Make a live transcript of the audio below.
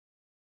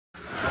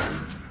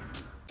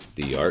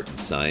The Art and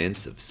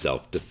Science of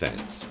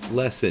Self-Defense,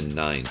 Lesson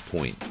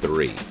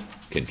 9.3,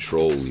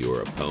 Control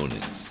Your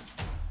Opponents.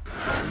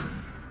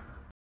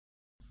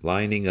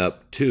 Lining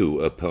up two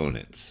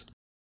opponents.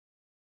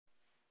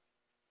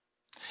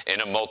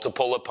 In a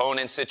multiple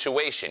opponent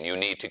situation, you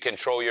need to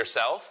control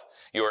yourself,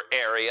 your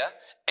area,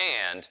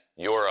 and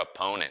your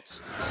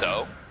opponents.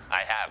 So, I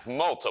have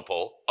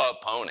multiple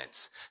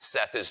opponents.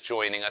 Seth is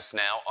joining us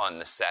now on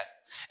the set,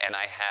 and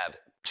I have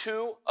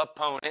two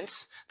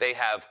opponents. They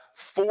have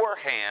 4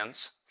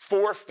 hands,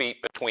 4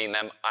 feet between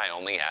them. I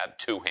only have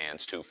 2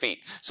 hands, 2 feet.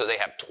 So they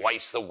have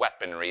twice the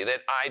weaponry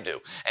that I do.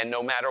 And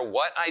no matter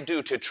what I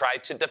do to try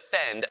to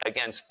defend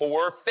against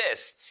 4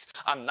 fists,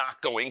 I'm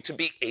not going to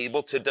be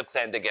able to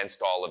defend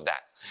against all of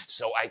that.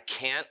 So I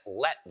can't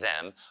let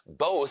them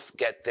both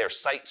get their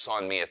sights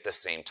on me at the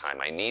same time.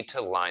 I need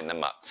to line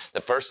them up. The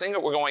first thing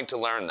that we're going to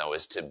learn, though,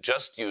 is to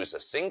just use a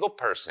single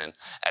person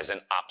as an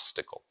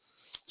obstacle.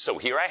 So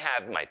here I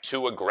have my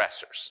 2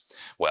 aggressors.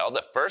 Well,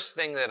 the first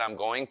thing that I'm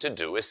going to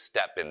do is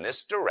step in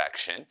this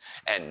direction,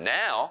 and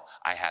now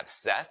I have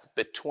Seth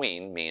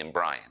between me and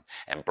Brian.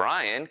 And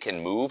Brian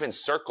can move and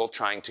circle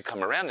trying to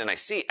come around, and I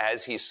see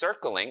as he's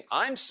circling,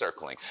 I'm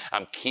circling.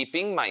 I'm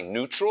keeping my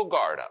neutral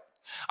guard up.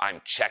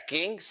 I'm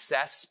checking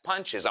Seth's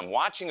punches. I'm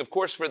watching, of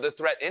course, for the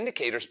threat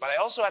indicators, but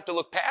I also have to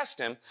look past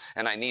him,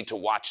 and I need to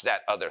watch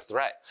that other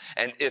threat.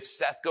 And if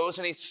Seth goes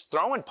and he's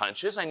throwing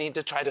punches, I need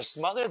to try to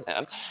smother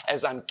them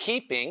as I'm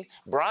keeping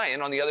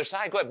Brian on the other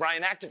side. Go ahead,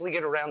 Brian, actively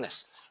get around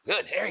this.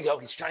 Good, there you go.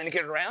 He's trying to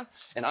get around,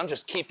 and I'm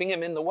just keeping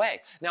him in the way.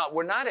 Now,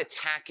 we're not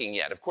attacking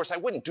yet. Of course, I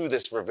wouldn't do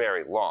this for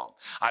very long.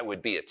 I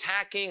would be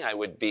attacking. I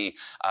would be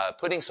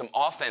putting some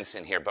offense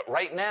in here. But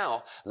right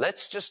now,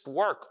 let's just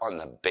work on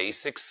the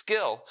basic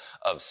skill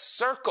of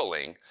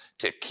circling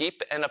to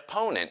keep an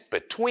opponent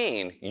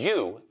between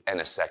you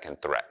and a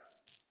second threat.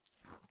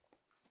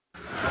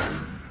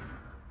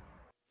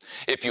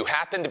 If you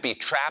happen to be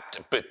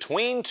trapped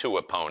between 2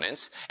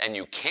 opponents and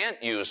you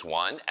can't use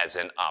one as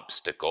an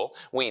obstacle,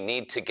 we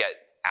need to get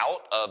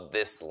out of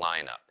this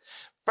lineup.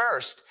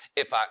 First,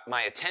 if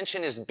my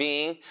attention is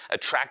being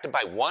attracted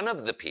by one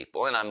of the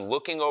people and I'm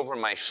looking over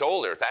my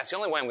shoulder, that's the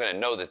only way I'm going to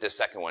know that this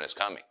second one is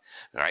coming.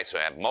 All right, so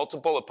I have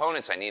multiple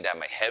opponents. I need to have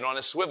my head on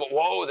a swivel.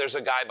 Whoa, there's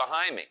a guy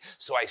behind me.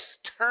 So I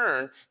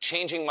turn,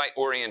 changing my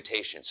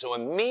orientation. So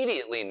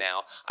immediately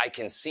now I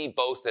can see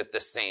both at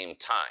the same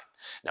time.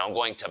 Now I'm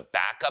going to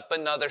back up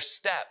another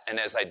step, and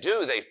as I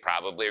do, they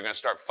probably are going to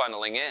start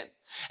funneling in.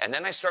 And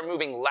then I start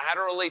moving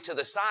laterally to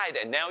the side,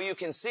 and now you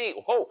can see,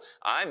 oh,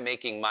 I'm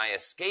making my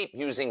escape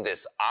using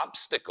this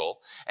obstacle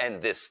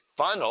and this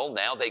funnel.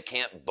 Now they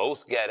can't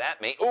both get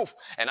at me. Oof,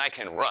 and I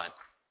can run.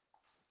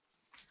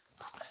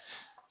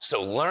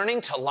 So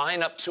learning to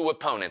line up 2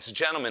 opponents.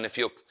 Gentlemen, if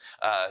you'll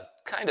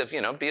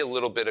be a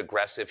little bit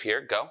aggressive here.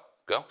 Go.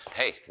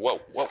 Hey,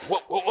 whoa.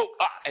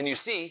 And you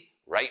see,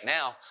 right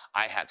now,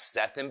 I have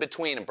Seth in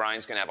between, and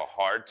Brian's going to have a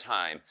hard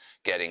time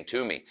getting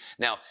to me.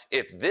 Now,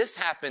 if this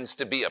happens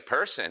to be a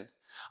person,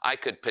 I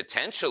could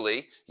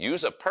potentially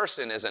use a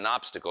person as an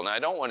obstacle. Now, I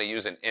don't want to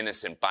use an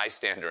innocent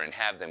bystander and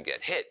have them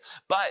get hit,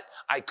 but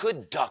I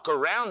could duck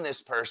around this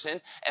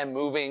person and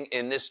moving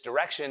in this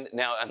direction.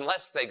 Now,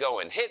 unless they go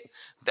and hit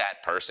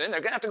that person, they're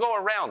going to have to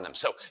go around them.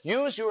 So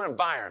use your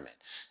environment.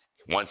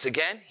 Once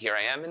again, here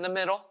I am in the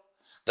middle.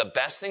 The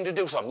best thing to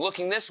do, so I'm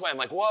looking this way, I'm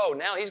like, whoa,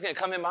 now he's going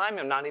to come in behind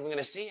me, I'm not even going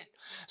to see it.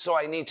 So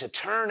I need to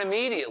turn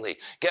immediately,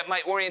 get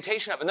my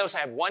orientation up, and notice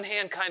I have one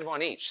hand kind of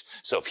on each.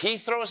 So if he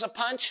throws a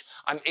punch,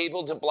 I'm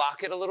able to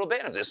block it a little bit,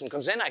 and if this one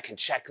comes in, I can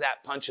check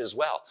that punch as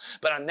well.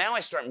 But now I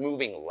start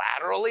moving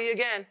laterally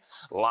again,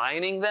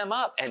 lining them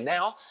up, and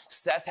now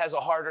Seth has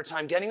a harder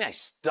time getting me. I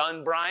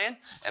stun Brian,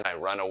 and I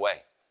run away.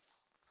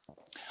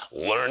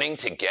 Learning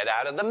to get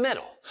out of the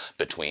middle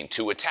between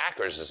 2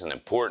 attackers is an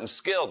important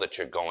skill that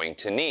you're going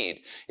to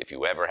need if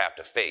you ever have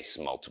to face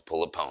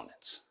multiple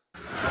opponents.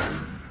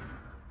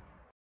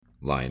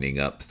 Lining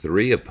up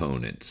 3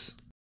 opponents.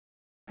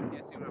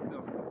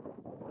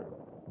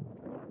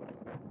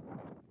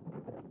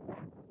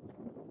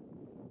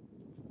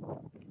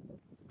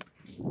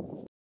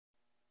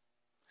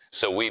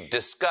 So we've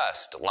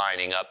discussed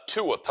lining up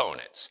 2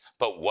 opponents,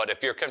 but what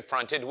if you're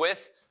confronted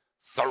with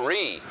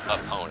 3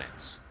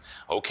 opponents?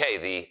 Okay,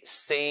 the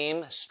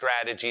same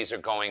strategies are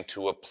going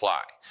to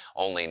apply,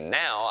 only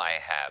now I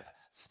have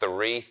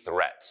 3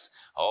 threats.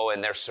 Oh,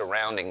 and they're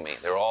surrounding me.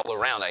 They're all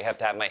around. I have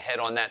to have my head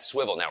on that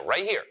swivel. Now,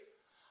 right here,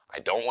 I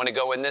don't want to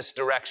go in this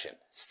direction.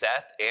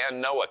 Seth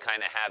and Noah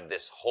kind of have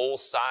this whole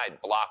side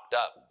blocked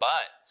up,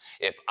 but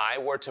if I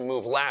were to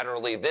move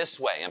laterally this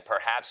way, and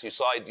perhaps you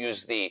saw I'd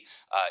use the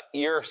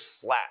ear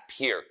slap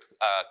here,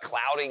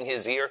 clouding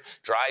his ear,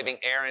 driving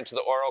air into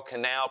the oral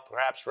canal,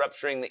 perhaps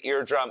rupturing the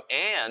eardrum,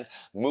 and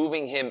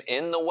moving him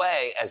in the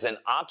way as an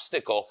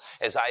obstacle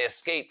as I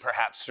escape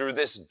perhaps through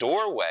this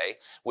doorway,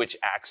 which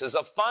acts as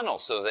a funnel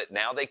so that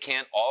now they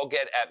can't all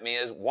get at me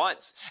at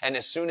once. And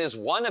as soon as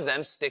one of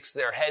them sticks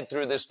their head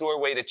through this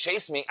doorway to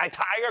chase me, I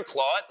tiger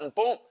claw it, and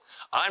boom,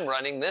 I'm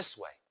running this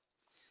way.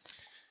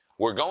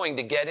 We're going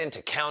to get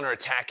into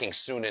counterattacking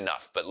soon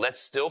enough, but let's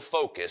still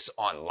focus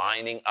on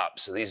lining up.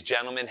 So these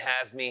gentlemen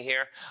have me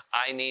here.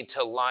 I need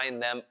to line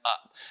them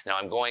up. Now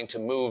I'm going to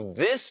move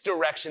this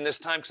direction this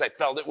time because I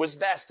felt it was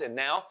best, and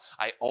now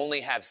I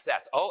only have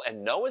Seth. Oh,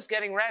 and Noah's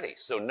getting ready.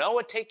 So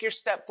Noah, take your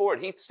step forward.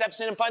 He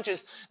steps in and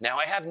punches. Now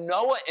I have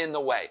Noah in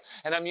the way,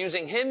 and I'm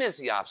using him as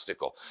the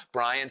obstacle.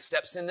 Brian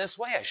steps in this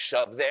way. I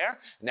shove there.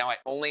 Now I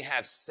only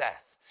have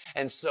Seth.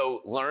 And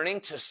so learning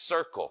to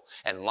circle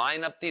and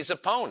line up these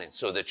opponents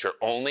so that you're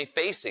only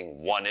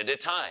facing one at a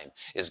time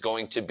is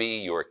going to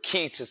be your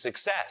key to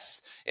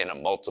success in a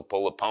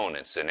multiple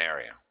opponent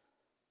scenario.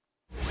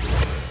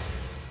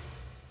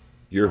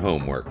 Your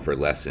homework for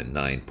lesson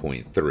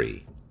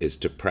 9.3 is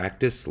to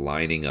practice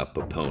lining up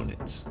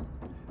opponents.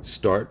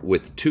 Start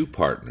with 2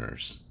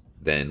 partners,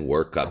 then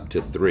work up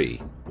to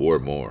 3 or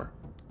more.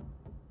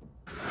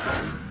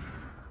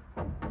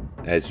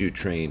 As you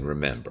train,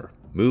 remember,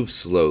 move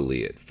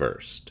slowly at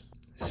first.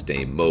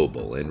 Stay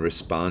mobile and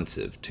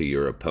responsive to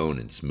your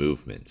opponent's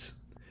movements,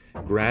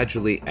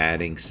 gradually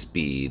adding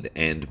speed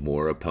and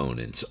more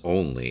opponents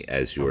only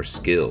as your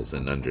skills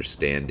and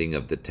understanding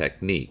of the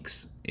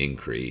techniques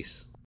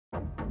increase.